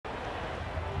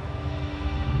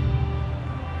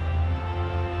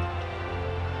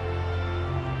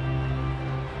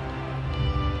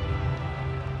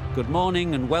good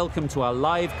morning and welcome to our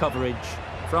live coverage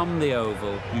from the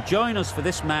Oval. You join us for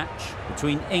this match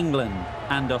between England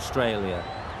and Australia.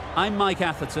 I'm Mike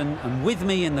Atherton, and with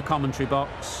me in the commentary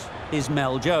box is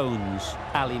Mel Jones,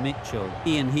 Ali Mitchell,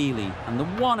 Ian Healy and the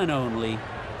one and only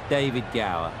David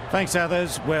Gower. Thanks,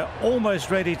 Athers. We're almost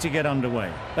ready to get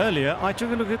underway. Earlier, I took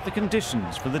a look at the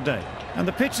conditions for the day, and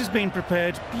the pitch has been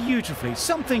prepared beautifully,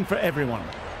 something for everyone.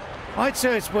 I'd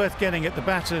say it's worth getting at the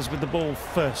batters with the ball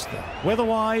first, though.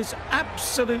 Weather-wise,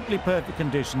 absolutely perfect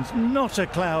conditions, not a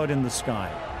cloud in the sky.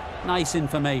 Nice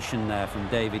information there from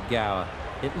David Gower.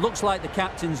 It looks like the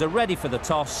captains are ready for the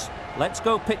toss. Let's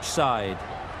go pitch side.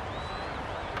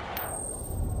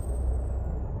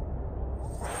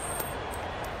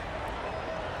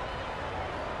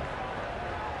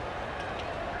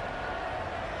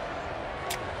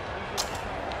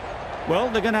 Well,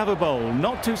 they're going to have a bowl.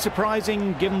 Not too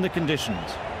surprising given the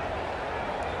conditions.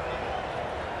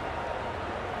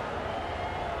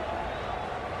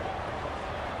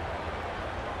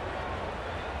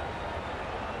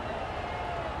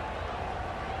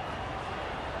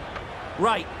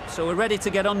 Right, so we're ready to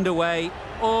get underway.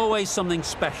 Always something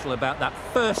special about that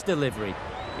first delivery.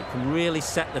 It can really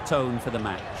set the tone for the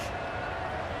match.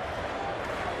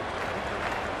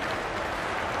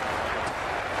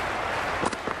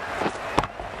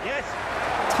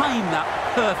 Time that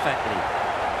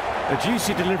perfectly. A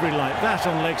juicy delivery like that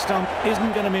on leg stump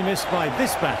isn't going to be missed by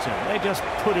this batter. They just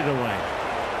put it away.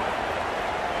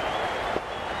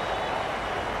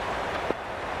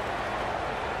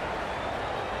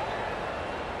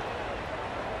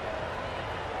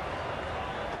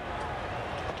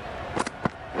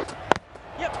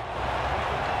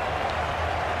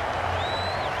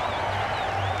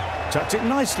 Tucked it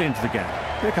nicely into the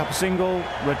gap. Pick up a single,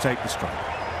 rotate the strike.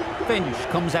 Finch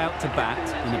comes out to bat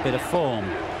in a bit of form,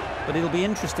 but it'll be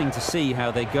interesting to see how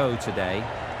they go today.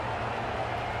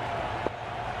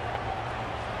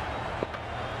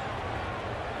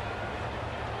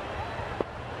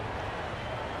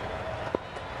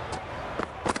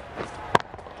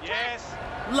 Yes.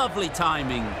 Lovely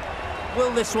timing.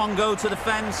 Will this one go to the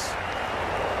fence?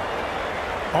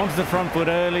 Onto the front foot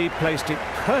early, placed it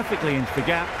perfectly into the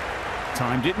gap,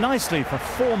 timed it nicely for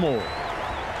 4 more.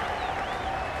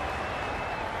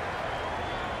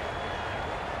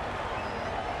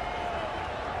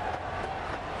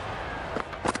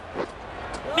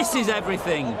 Misses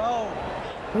everything.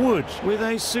 Wood with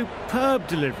a superb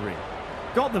delivery.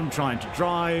 Got them trying to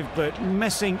drive, but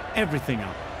messing everything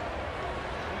up.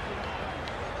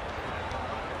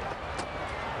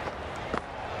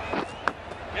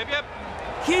 Yep.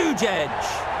 Huge edge.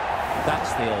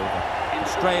 That's the over.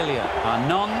 Australia are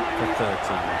none for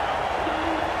 13.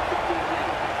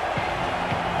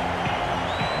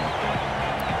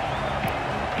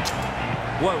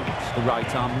 Woakes, the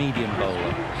right-arm medium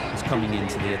bowler, is coming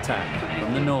into the attack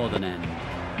from the northern end.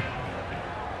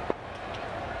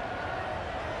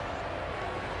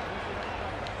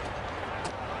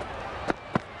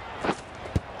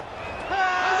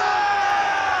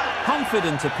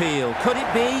 Confident appeal. Could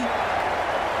it be?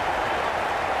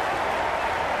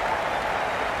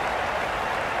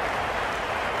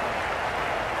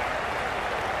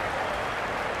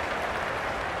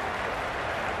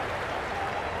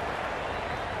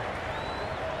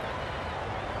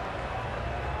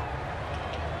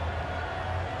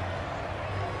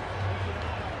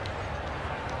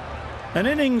 An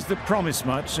innings that promised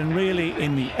much and really,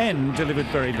 in the end, delivered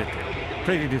very little.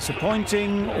 Pretty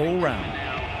disappointing all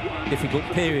round. Difficult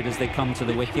period as they come to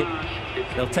the wicket.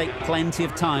 They'll take plenty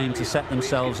of time to set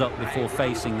themselves up before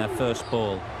facing their first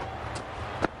ball.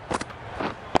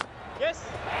 Yes.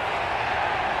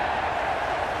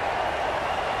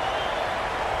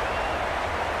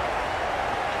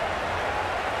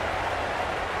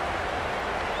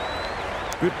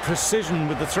 Good precision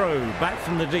with the throw, back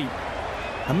from the deep.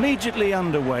 Immediately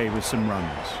underway with some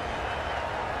runs.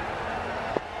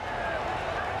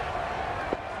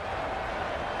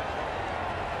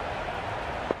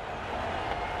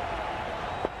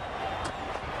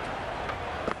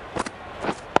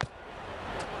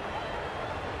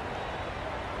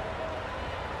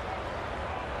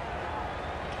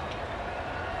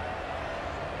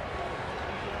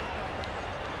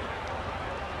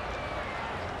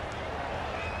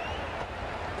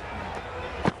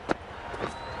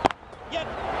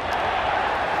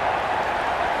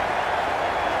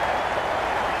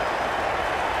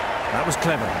 That was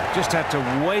clever. Just had to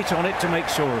wait on it to make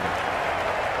sure of it.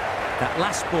 That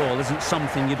last ball isn't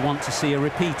something you'd want to see a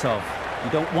repeat of. You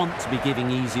don't want to be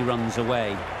giving easy runs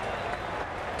away.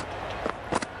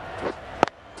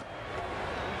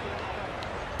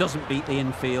 Doesn't beat the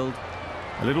infield.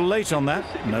 A little late on that,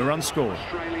 no run scored.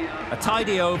 A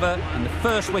tidy over and the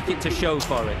first wicket to show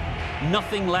for it.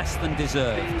 Nothing less than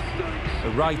deserved.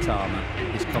 The right armour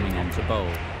is coming on to bowl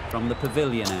from the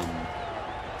pavilion end.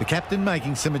 The captain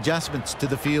making some adjustments to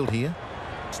the field here.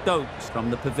 Stokes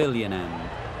from the pavilion end.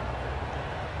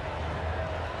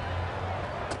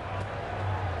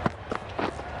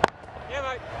 Yeah,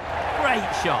 mate.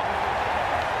 Great shot.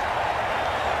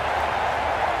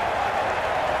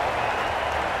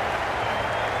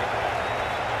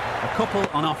 A couple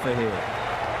on offer here.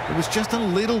 It was just a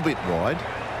little bit wide.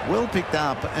 Well picked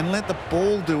up and let the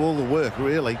ball do all the work,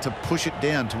 really, to push it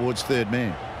down towards third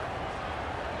man.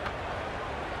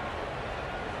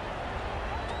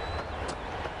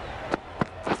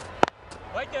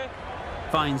 Right there.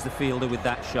 Finds the fielder with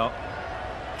that shot.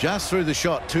 Just threw the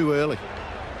shot too early.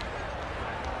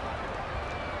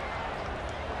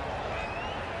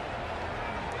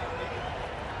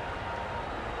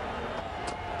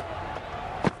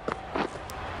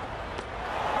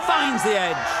 Finds the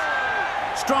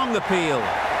edge. Strong appeal.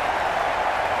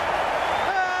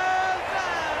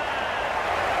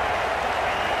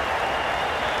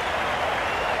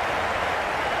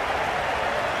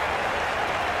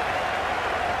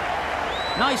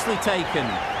 Nicely taken.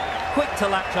 Quick to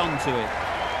latch onto it.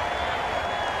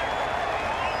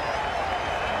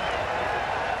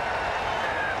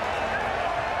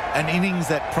 An innings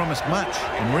that promised much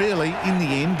and really, in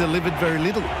the end, delivered very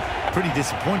little. Pretty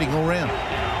disappointing all round.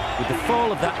 With the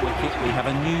fall of that wicket, we have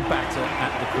a new batter at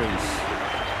the crease.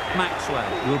 Maxwell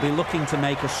will be looking to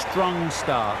make a strong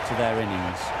start to their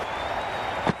innings.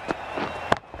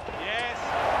 Yes.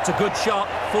 It's a good shot,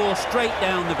 4 straight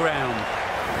down the ground.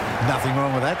 Nothing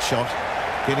wrong with that shot.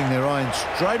 Getting their iron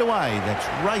straight away. That's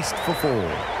raced for 4.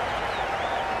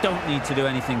 Don't need to do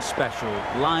anything special.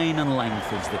 Line and length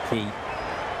is the key.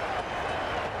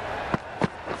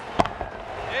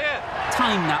 Yeah.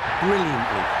 Time that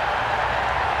brilliantly.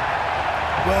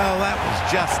 Well, that was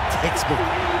just textbook.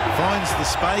 Finds the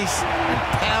space and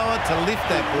power to lift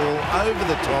that ball over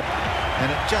the top, and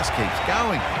it just keeps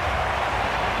going.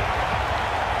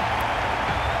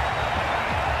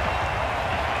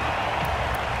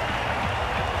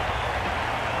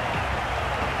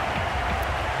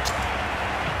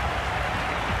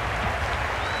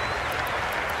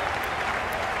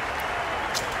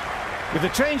 With the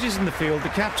changes in the field, the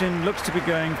captain looks to be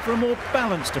going for a more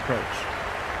balanced approach.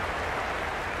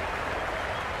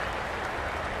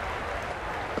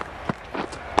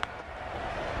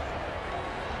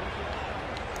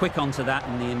 Quick onto that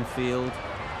in the infield.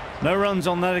 No runs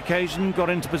on that occasion, got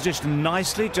into position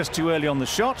nicely, just too early on the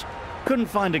shot. Couldn't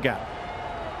find a gap.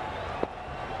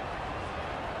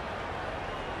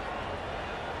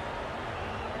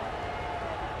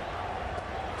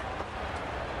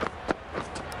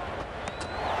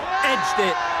 Edged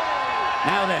it.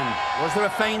 Now then, was there a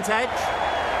faint edge?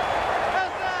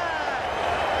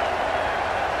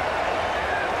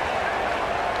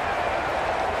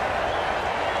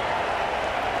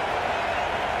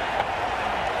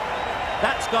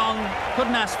 That's gone.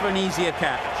 Couldn't ask for an easier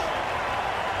catch.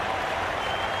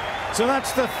 So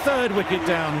that's the 3rd wicket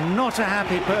down. Not a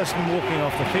happy person walking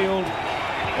off the field.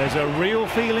 There's a real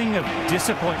feeling of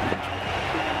disappointment.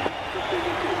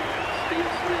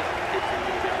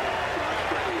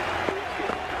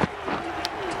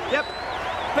 Yep.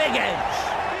 Big edge.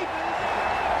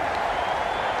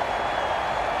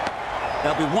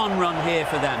 There'll be 1 run here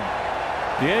for them.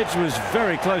 The edge was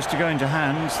very close to going to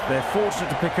hands. They're fortunate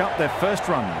to pick up their first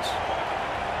runs.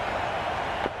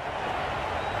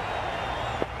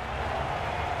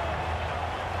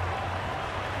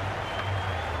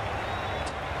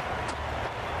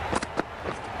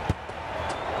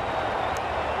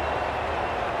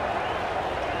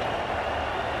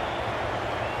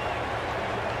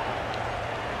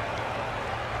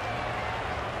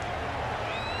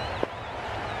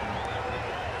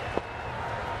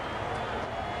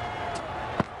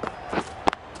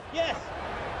 Yes.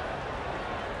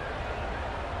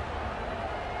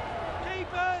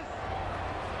 Keepers.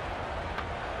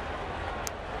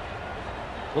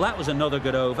 Well, that was another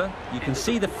good over. You can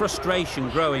see the frustration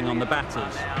growing on the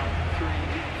batters.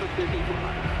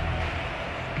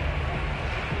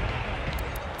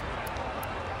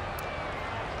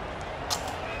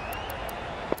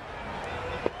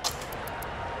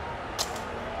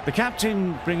 The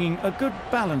captain bringing a good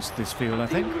balance to this field, I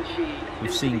think.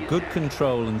 We've seen good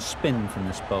control and spin from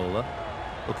this bowler.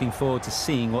 Looking forward to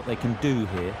seeing what they can do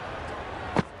here.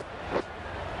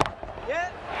 Yeah.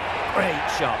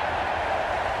 Great shot.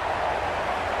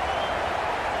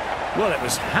 Well, it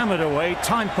was hammered away,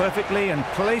 timed perfectly and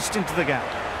placed into the gap.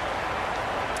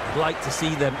 I'd like to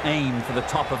see them aim for the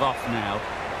top of off now.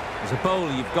 As a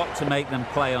bowler, you've got to make them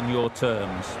play on your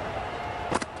terms.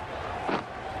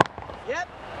 Yep.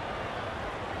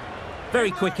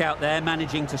 Very quick out there,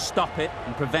 managing to stop it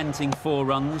and preventing 4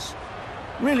 runs.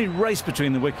 Really raced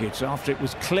between the wickets after it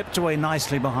was clipped away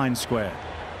nicely behind square.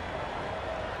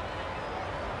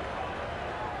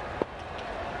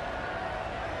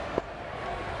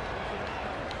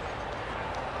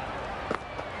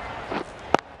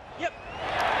 Yep.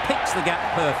 Picks the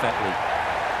gap perfectly.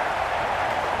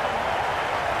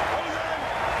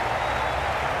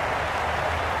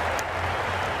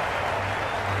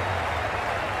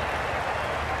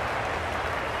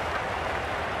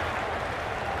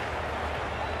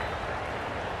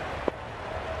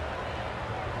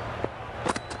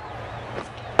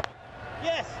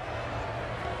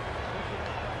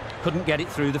 Couldn't get it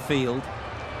through the field.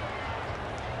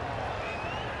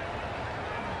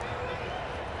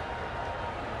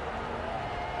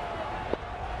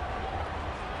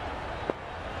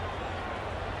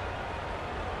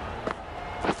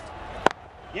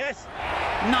 Yes.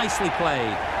 Nicely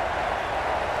played.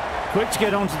 Quick to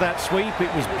get onto that sweep.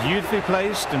 It was beautifully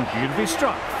placed and beautifully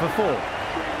struck for 4.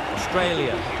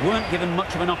 Australia weren't given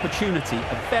much of an opportunity.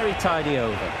 A very tidy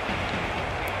over.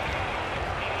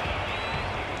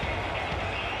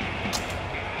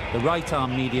 The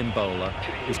right-arm medium bowler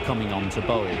is coming on to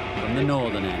bowl from the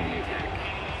northern end.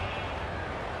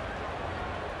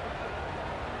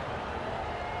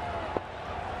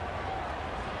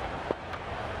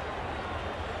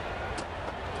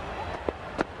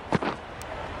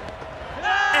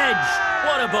 Edge!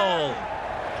 What a ball!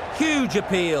 Huge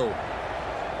appeal.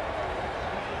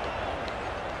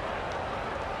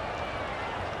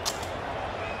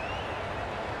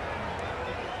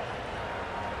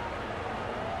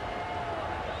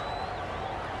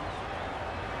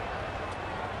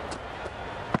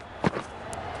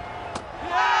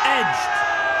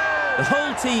 The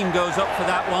whole team goes up for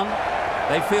that one.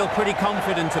 They feel pretty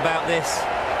confident about this.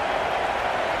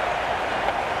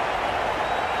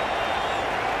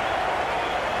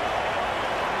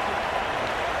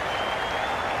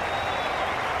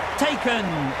 Taken.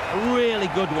 A really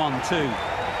good one too.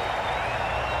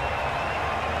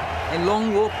 A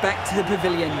long walk back to the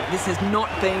pavilion. This has not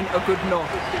been a good knock.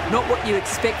 Not what you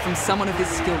expect from someone of his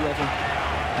skill level.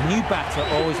 A new batter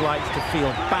always likes to feel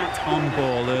bat on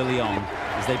ball early on,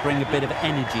 as they bring a bit of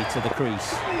energy to the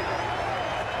crease.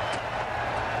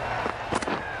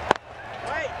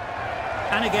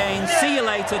 And again, see you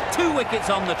later, 2 wickets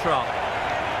on the trot.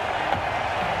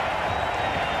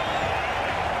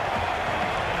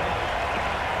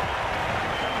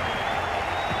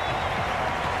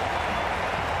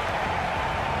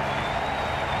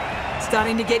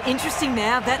 Starting to get interesting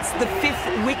now. That's the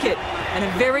 5th wicket, and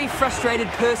a very frustrated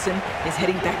person is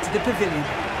heading back to the pavilion.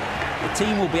 The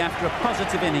team will be after a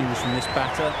positive innings from this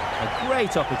batter. A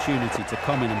great opportunity to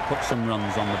come in and put some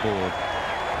runs on the board.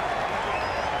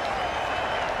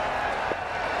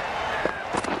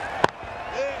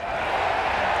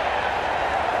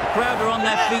 The crowd are on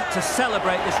their feet to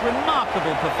celebrate this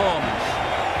remarkable performance.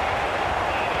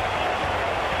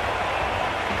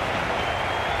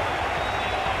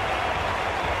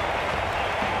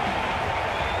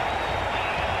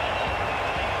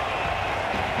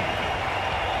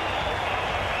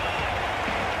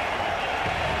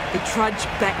 They trudge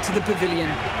back to the pavilion.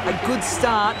 A good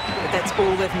start, but that's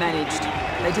all they've managed.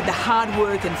 They did the hard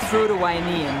work and threw it away in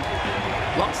the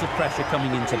end. Lots of pressure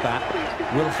coming into bat.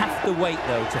 Will have to wait,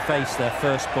 though, to face their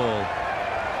first ball.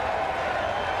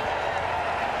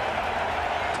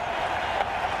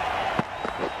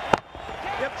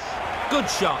 Yep. Good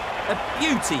shot. A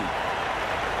beauty.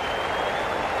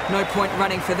 No point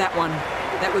running for that one.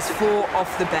 That was 4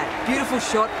 off the bat. Beautiful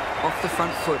shot off the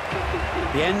front foot.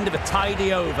 The end of a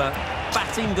tidy over.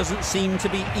 Batting doesn't seem to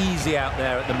be easy out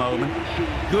there at the moment.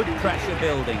 Good pressure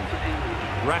building.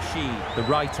 Rashid, the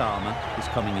right armer, is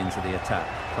coming into the attack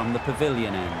from the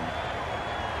pavilion end.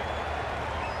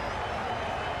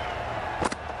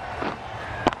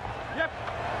 Yep.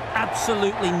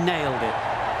 Absolutely nailed it.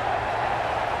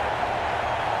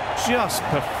 Just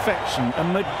perfection, a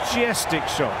majestic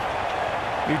shot.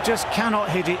 You just cannot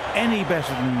hit it any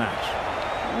better than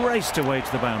that. Raced away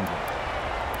to the boundary.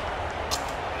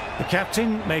 The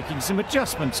captain making some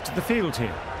adjustments to the field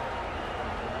here.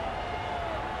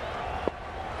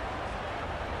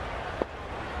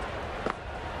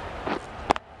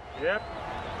 Yep.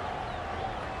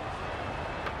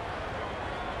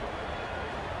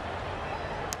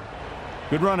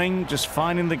 Good running, just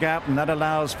finding the gap, and that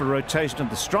allows for rotation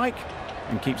of the strike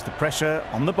and keeps the pressure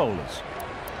on the bowlers.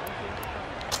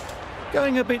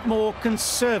 Going a bit more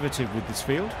conservative with this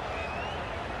field.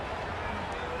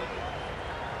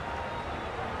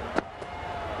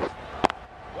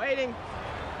 Waiting.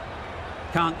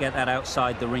 Can't get that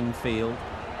outside the ring field.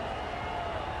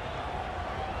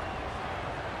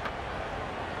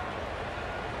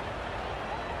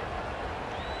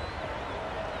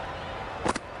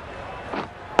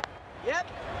 Yep.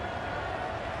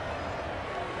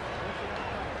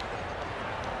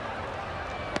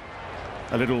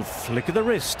 A little flick of the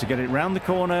wrist to get it round the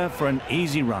corner for an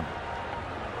easy run.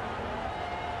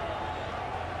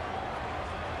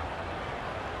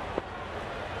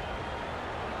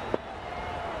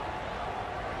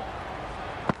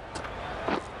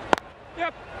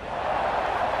 Yep.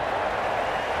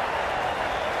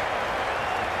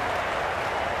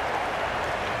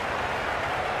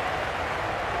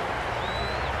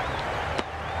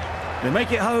 They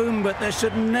make it home, but there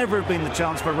should never have been the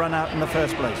chance for a run out in the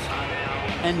first place.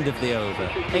 End of the over,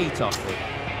 8 offered.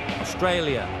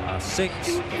 Australia are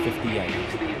 6 for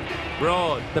 58.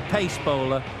 Broad, the pace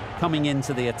bowler, coming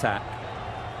into the attack.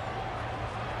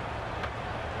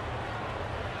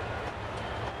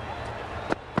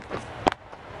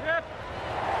 Yep.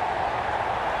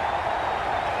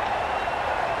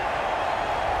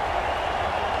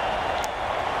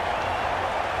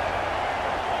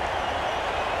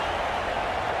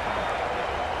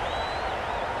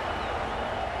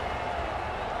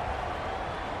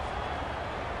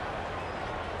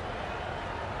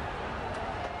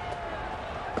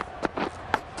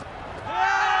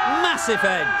 Massive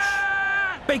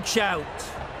edge. Big shout.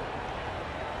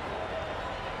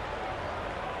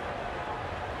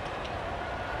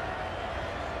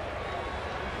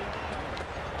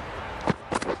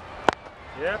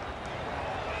 Yep.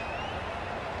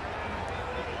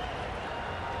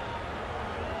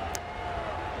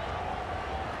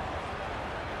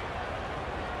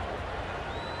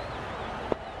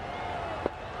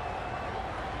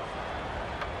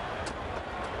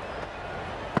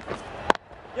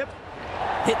 Yep.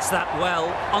 Hits that well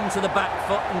onto the back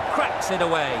foot and cracks it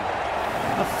away.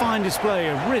 A fine display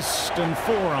of wrist and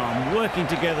forearm working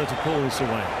together to pull this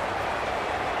away.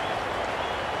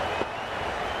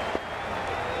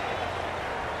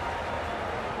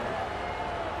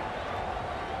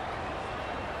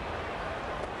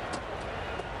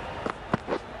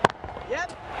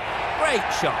 Yep.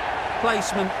 Great shot.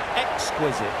 Placement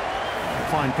exquisite.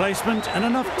 Fine placement and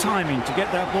enough timing to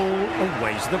get that ball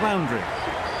away to the boundary.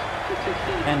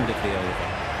 End of the over.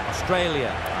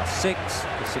 Australia are 6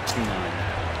 for 69.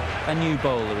 A new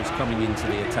bowler is coming into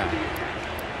the attack.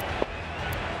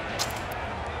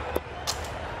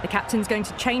 The captain's going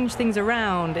to change things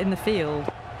around in the field.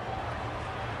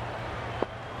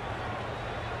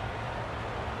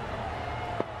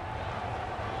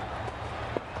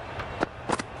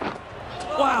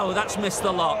 Wow, that's missed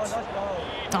the lot.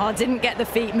 Oh, didn't get the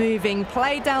feet moving,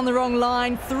 played down the wrong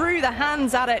line, threw the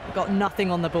hands at it, got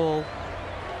nothing on the ball.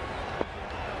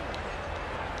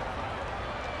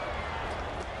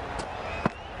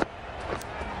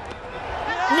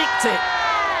 Nicked it.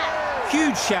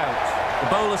 Huge shout. The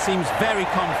bowler seems very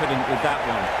confident with that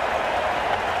one.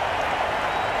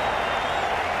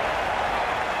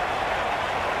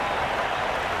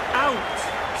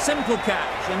 Out. Simple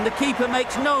catch, and the keeper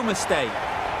makes no mistake.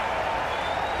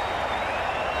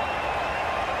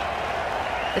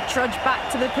 The trudge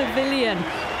back to the pavilion.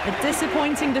 A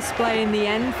disappointing display in the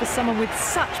end for someone with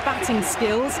such batting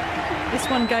skills. This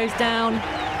one goes down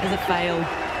as a fail.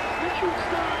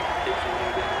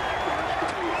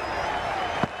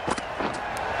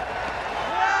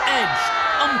 Edge,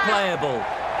 unplayable.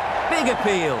 Big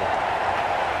appeal.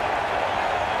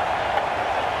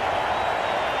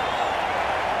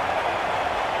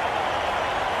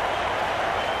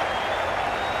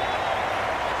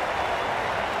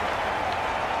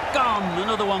 Gone,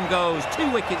 another one goes.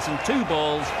 2 wickets and 2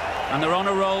 balls, and they're on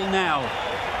a roll now.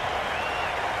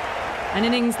 An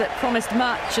innings that promised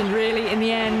much and really, in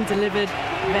the end, delivered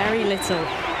very little.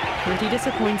 Pretty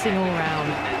disappointing all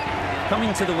round.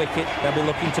 Coming to the wicket, they'll be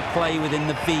looking to play within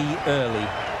the V early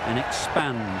and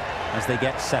expand as they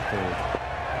get settled.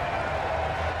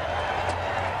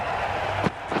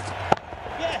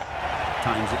 Yes.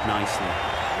 Times it nicely.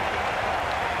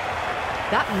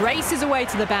 That races away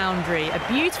to the boundary. A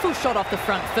beautiful shot off the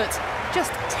front foot.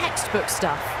 Just textbook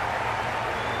stuff.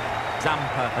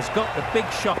 Zampa has got the big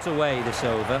shot away this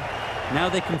over. Now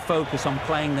they can focus on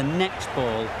playing the next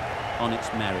ball on its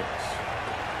merits.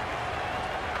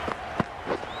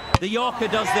 The Yorker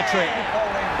does the trick.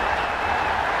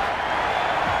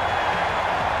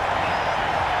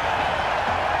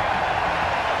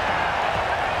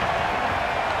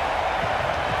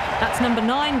 That's number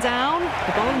 9 down.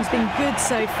 The bowling's been good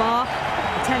so far.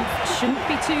 The 10th shouldn't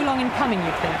be too long in coming,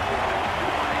 you'd think.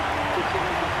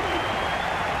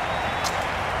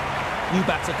 New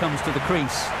batter comes to the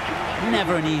crease.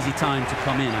 Never an easy time to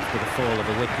come in after the fall of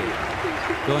a wicket.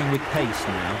 Going with pace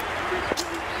now.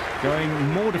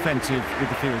 Going more defensive with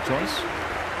the field choice.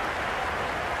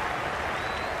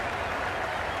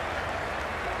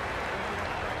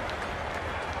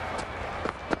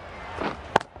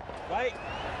 Right.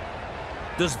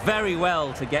 Does very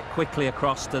well to get quickly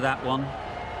across to that one.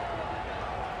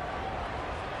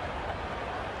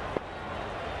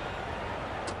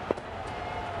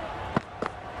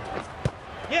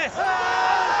 Yes.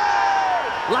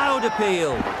 Loud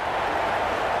appeal.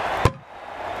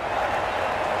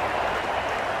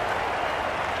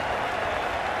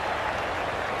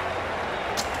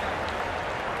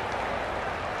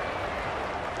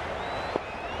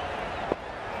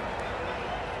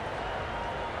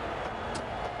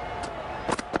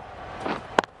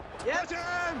 Yep.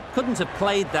 Couldn't have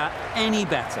played that any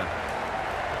better.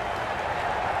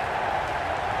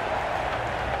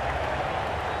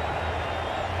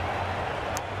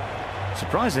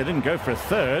 Surprised they didn't go for a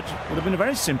third. Would have been a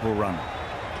very simple run.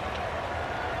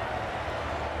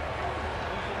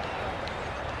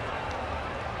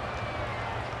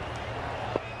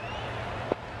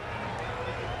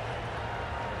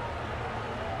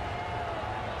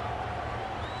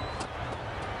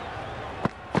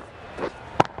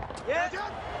 Yes.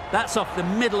 That's off the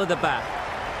middle of the bat.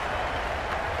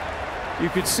 You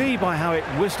could see by how it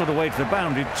whistled away to the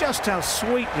boundary just how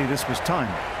sweetly this was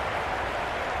timed.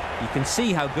 You can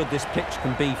see how good this pitch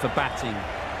can be for batting.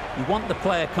 You want the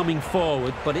player coming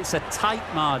forward, but it's a tight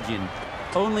margin.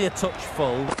 Only a touch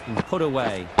full and put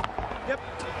away. Yep.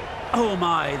 Oh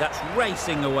my, that's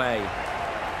racing away.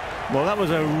 Well, that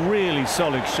was a really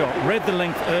solid shot. Read the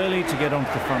length early to get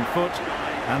onto the front foot,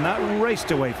 and that raced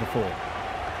away for 4.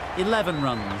 11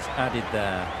 runs added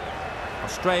there.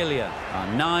 Australia are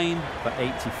 9 for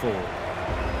 84.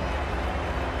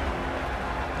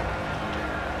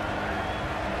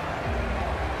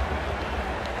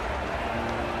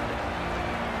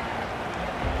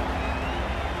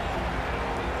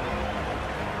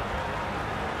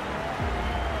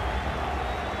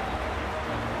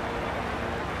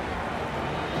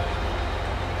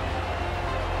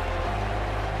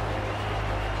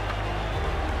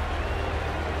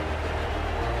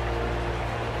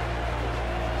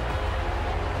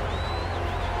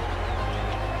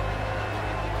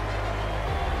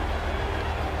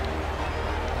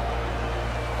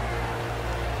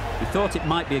 We thought it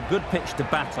might be a good pitch to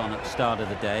bat on at the start of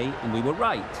the day, and we were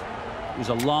right. It was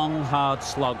a long, hard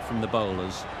slog from the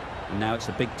bowlers, and now it's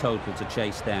a big total to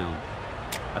chase down.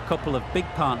 A couple of big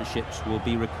partnerships will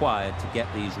be required to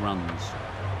get these runs.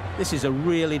 This is a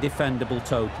really defendable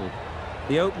total.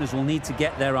 The openers will need to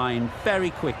get their iron very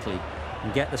quickly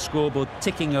and get the scoreboard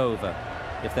ticking over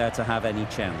if they're to have any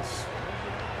chance.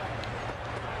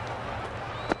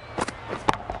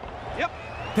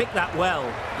 Picked that well,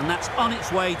 and that's on its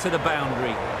way to the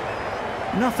boundary.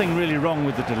 Nothing really wrong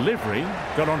with the delivery.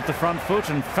 Got onto the front foot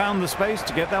and found the space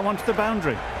to get that one to the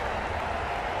boundary.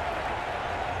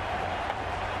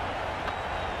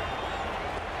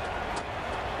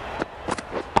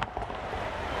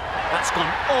 That's gone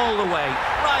all the way,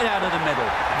 right out of the middle.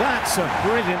 That's a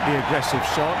brilliantly aggressive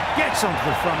shot. Gets onto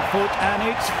the front foot and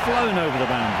it's flown over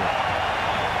the boundary.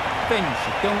 Finch,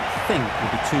 I don't think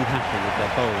will be too happy with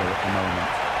their bowler at the moment.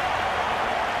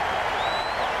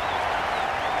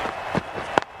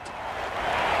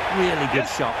 Really good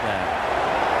shot there.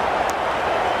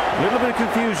 A little bit of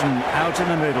confusion out in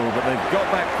the middle, but they've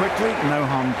got back quickly. No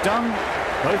harm done.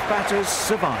 Both batters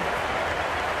survive.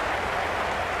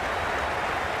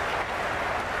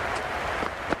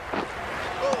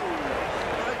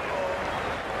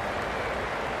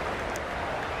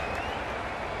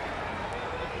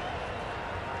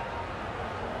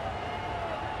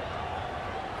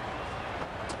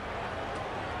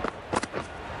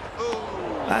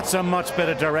 That's a much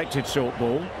better directed short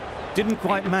ball. Didn't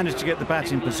quite manage to get the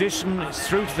bat in position. It's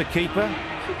through to the keeper.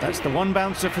 That's the one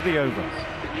bouncer for the over.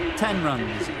 10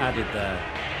 runs added there.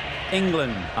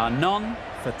 England are none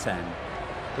for 10.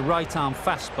 The right-arm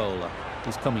fast bowler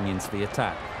is coming into the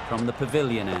attack from the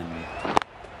pavilion end.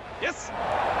 Yes.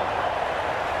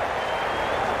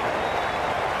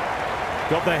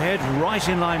 Got their head right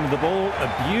in line with the ball.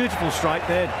 A beautiful strike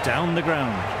there down the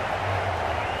ground.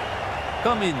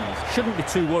 Cummins shouldn't be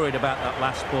too worried about that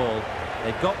last ball.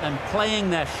 They've got them playing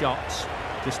their shots,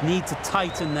 just need to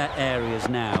tighten their areas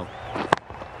now.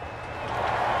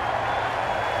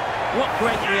 What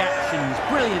great reactions,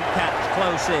 brilliant catch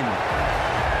close in.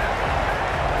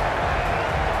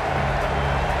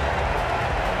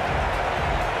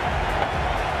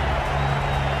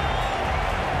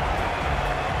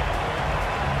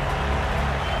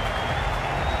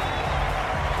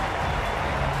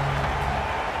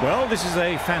 Well, this is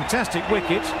a fantastic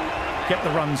wicket. Kept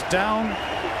the runs down.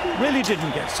 Really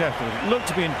didn't get settled. Looked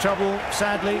to be in trouble,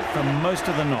 sadly, for most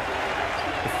of the knock.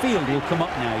 The field will come up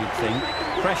now, you'd think.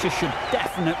 Pressure should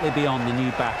definitely be on the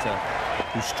new batter,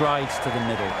 who strides to the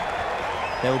middle.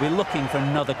 They'll be looking for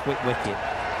another quick wicket.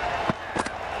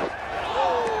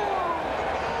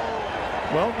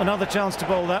 Well, another chance to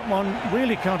bowl that one.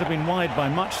 Really can't have been wide by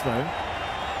much, though.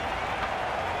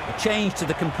 A change to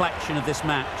the complexion of this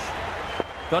match.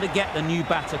 Got to get the new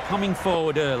batter coming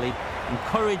forward early,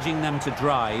 encouraging them to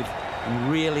drive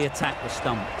and really attack the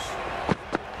stumps.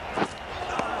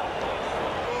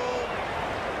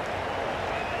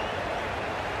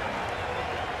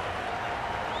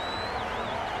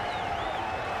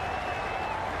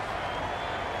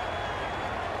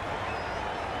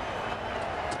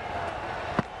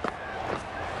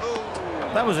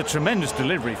 That was a tremendous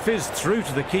delivery, fizzed through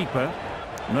to the keeper.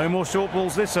 No more short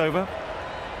balls this over.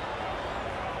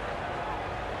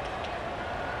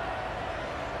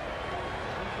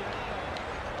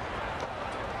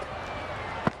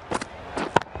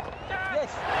 Yes.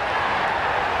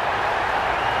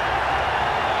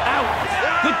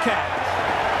 Out! Good catch.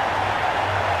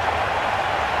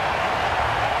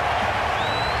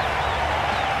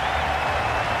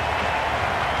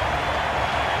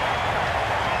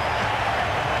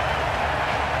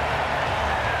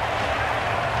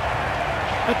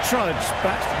 A trudge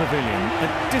back to the pavilion. A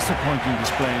disappointing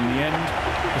display in the end.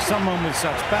 For someone with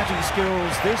such batting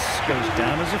skills, this goes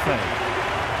down as a fail.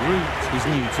 Root is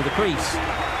new to the crease.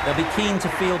 They'll be keen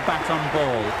to field bat on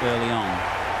ball early on.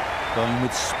 Going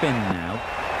with spin now.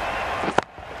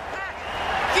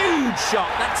 Huge shot.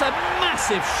 That's a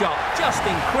massive shot. Just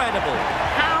incredible.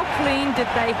 How clean did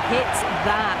they hit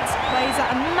that? Plays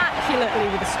that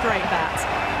immaculately with a straight bat.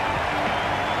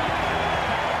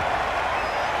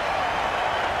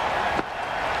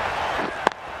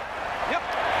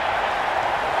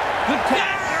 Good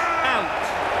catch. Out.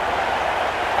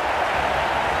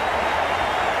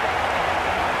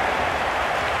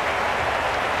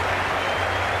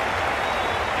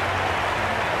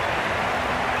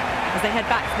 As they head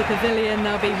back to the pavilion,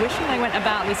 they'll be wishing they went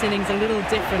about this innings a little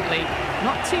differently.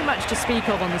 Not too much to speak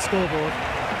of on the scoreboard.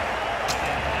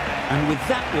 And with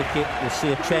that wicket, we'll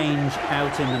see a change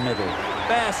out in the middle.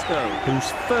 Bairstow,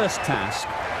 whose first task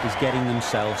is getting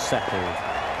themselves settled.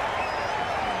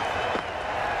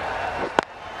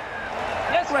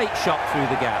 Great shot through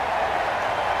the gap.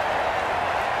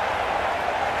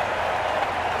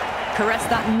 Caressed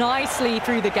that nicely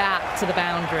through the gap to the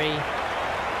boundary.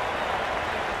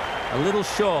 A little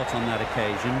short on that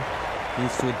occasion.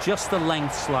 Needs to adjust the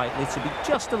length slightly to be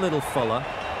just a little fuller.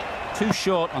 Too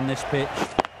short on this pitch.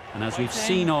 And as we've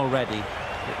seen already,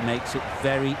 it makes it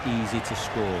very easy to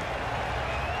score.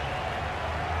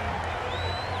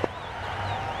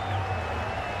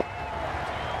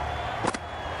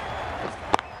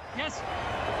 Yes.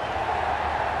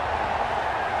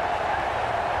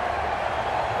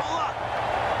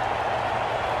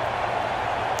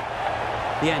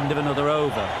 The end of another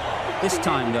over. This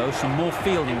time, though, some more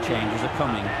fielding changes are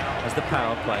coming as the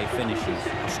power play finishes.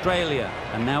 Australia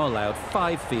are now allowed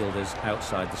 5 fielders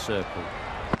outside the circle.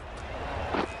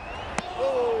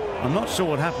 I'm not sure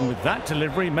what happened with that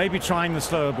delivery. Maybe trying the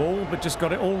slower ball, but just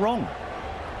got it all wrong.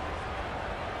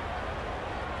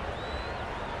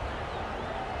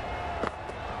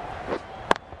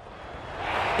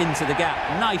 Into the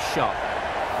gap. Nice shot.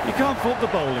 You can't fault the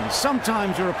bowling.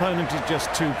 Sometimes your opponent is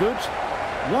just too good.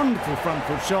 Wonderful front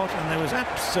foot shot, and there was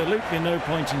absolutely no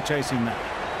point in chasing that.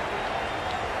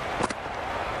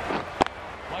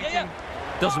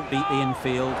 Doesn't beat the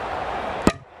infield.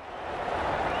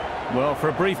 Well, for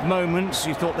a brief moment,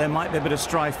 you thought there might be a bit of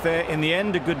strife there. In the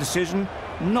end, a good decision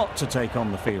not to take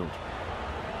on the field.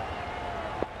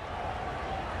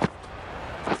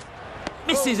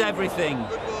 Misses everything.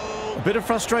 A bit of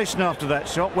frustration after that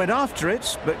shot. Went after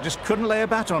it, but just couldn't lay a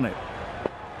bat on it.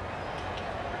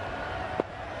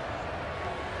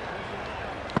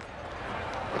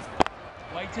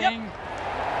 Waiting.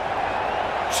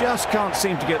 Just can't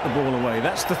seem to get the ball away.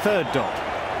 That's the third dot.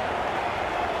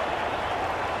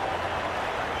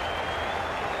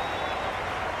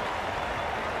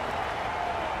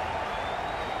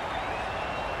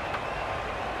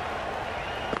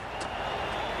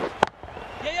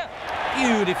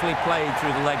 Beautifully played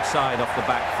through the leg side off the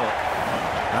back foot.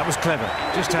 That was clever.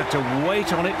 Just had to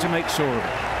wait on it to make sure of it.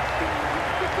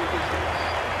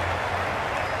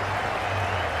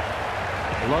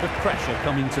 A lot of pressure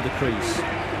coming to the crease.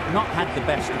 Not had the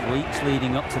best of weeks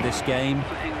leading up to this game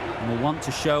and will want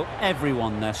to show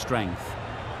everyone their strength.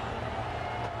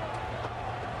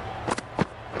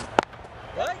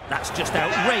 That's just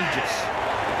outrageous.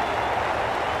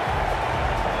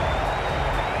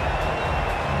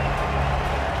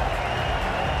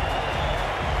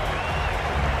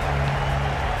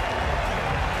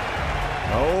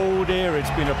 Oh dear, it's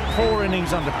been a poor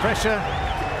innings under pressure,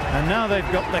 and now they've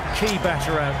got the key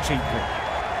batter out cheaply.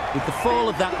 With the fall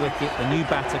of that wicket, the new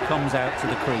batter comes out to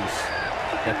the crease.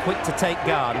 They're quick to take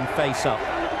guard and face up.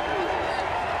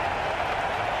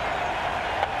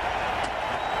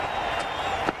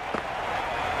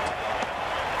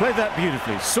 Played that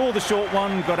beautifully, saw the short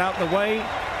one, got out the way.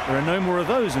 There are no more of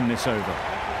those in this over.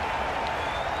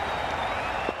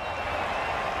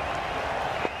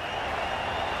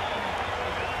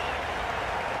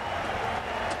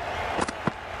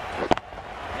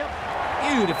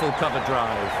 Beautiful cover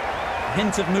drive. A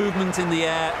hint of movement in the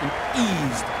air and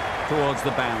eased towards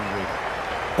the boundary.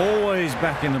 Always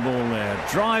backing the ball there.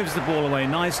 Drives the ball away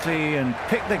nicely and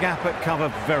picked the gap at cover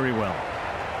very well.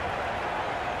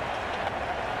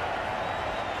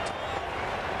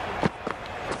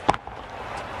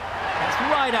 That's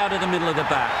right out of the middle of the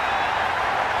bat.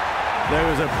 There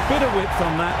was a bit of width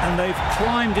on that, and they've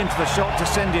climbed into the shot to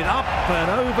send it up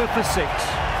and over for 6.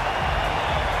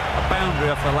 A boundary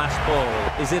off the last ball.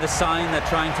 Is it a sign they're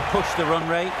trying to push the run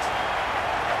rate?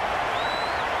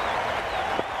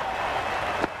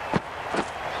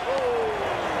 Oh.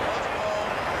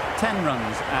 10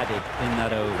 runs added in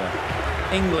that over.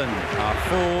 England are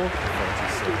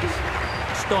 4-46.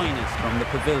 Stoinis from the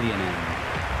pavilion end.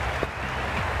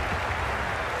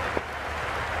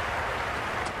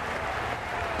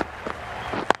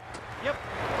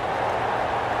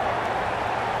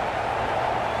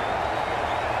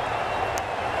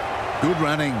 Good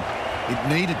running. It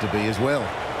needed to be as well.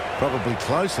 Probably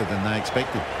closer than they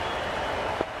expected.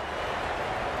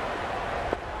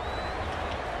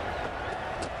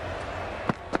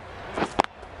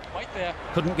 Right there.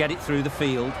 Couldn't get it through the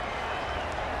field.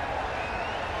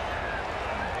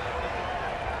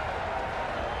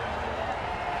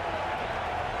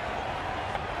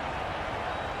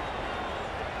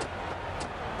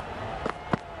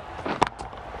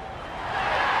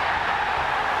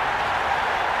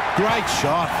 Great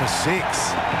shot for 6.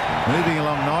 Moving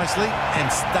along nicely and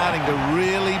starting to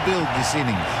really build this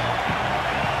innings.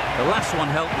 The last one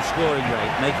helped the scoring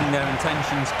rate, making their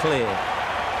intentions clear.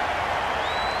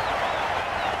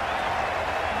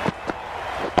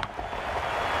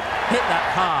 Hit that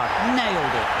hard,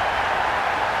 nailed it.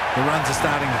 The runs are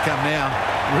starting to come now.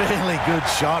 Really good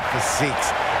shot for 6.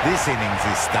 This innings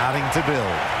is starting to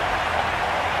build.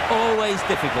 Always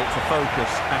difficult to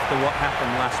focus after what happened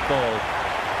last ball.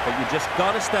 But you just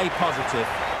got to stay positive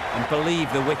and believe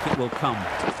the wicket will come.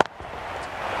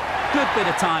 Good bit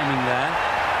of timing there.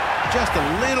 Just a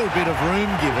little bit of room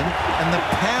given, and the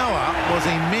power was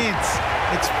immense.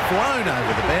 It's flown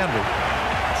over the boundary.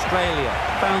 Australia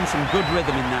found some good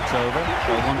rhythm in that over.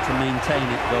 They'll want to maintain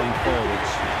it going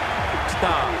forwards.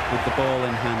 Start with the ball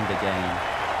in hand again.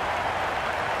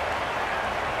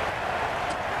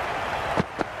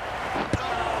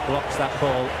 Blocks that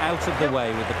ball out of the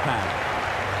way with the pad.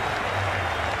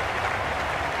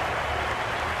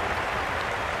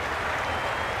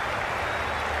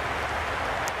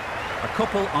 A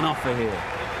couple on offer here.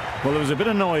 Well, there was a bit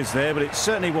of noise there, but it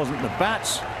certainly wasn't the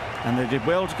bats, and they did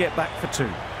well to get back for 2.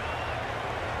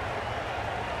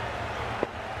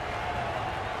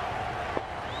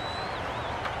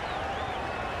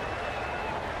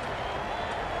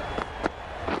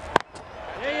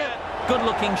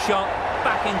 Good-looking shot,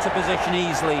 back into position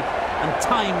easily, and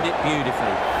timed it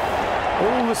beautifully.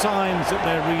 All the signs that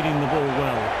they're reading the ball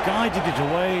well. Guided it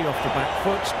away off the back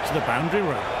foot to the boundary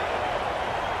rope.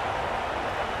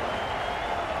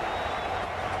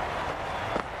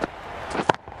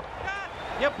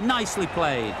 Nicely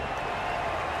played.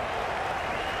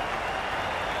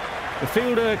 The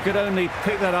fielder could only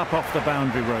pick that up off the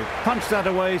boundary rope. Punched that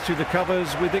away through the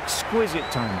covers with exquisite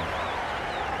timing.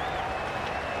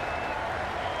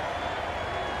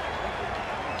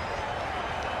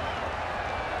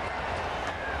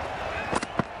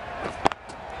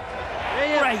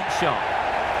 Great shot.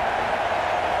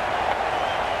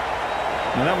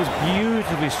 Now that was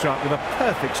beautifully struck with a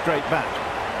perfect straight bat.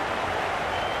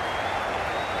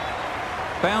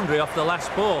 Boundary off the last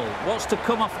ball. What's to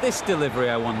come off this delivery,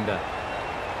 I wonder?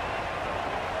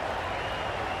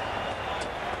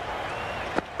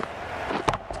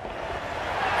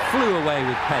 Flew away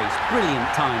with pace.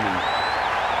 Brilliant timing.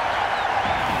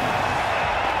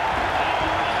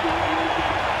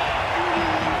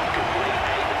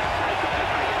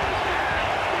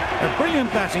 A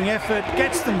brilliant batting effort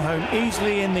gets them home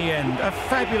easily in the end. A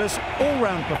fabulous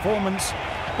all-round performance,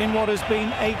 in what has been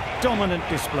a dominant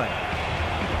display.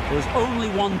 There was only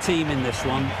one team in this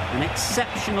one, an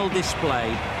exceptional display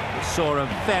that saw a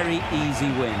very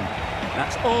easy win.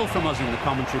 That's all from us in the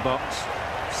commentary box.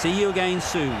 See you again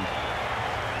soon.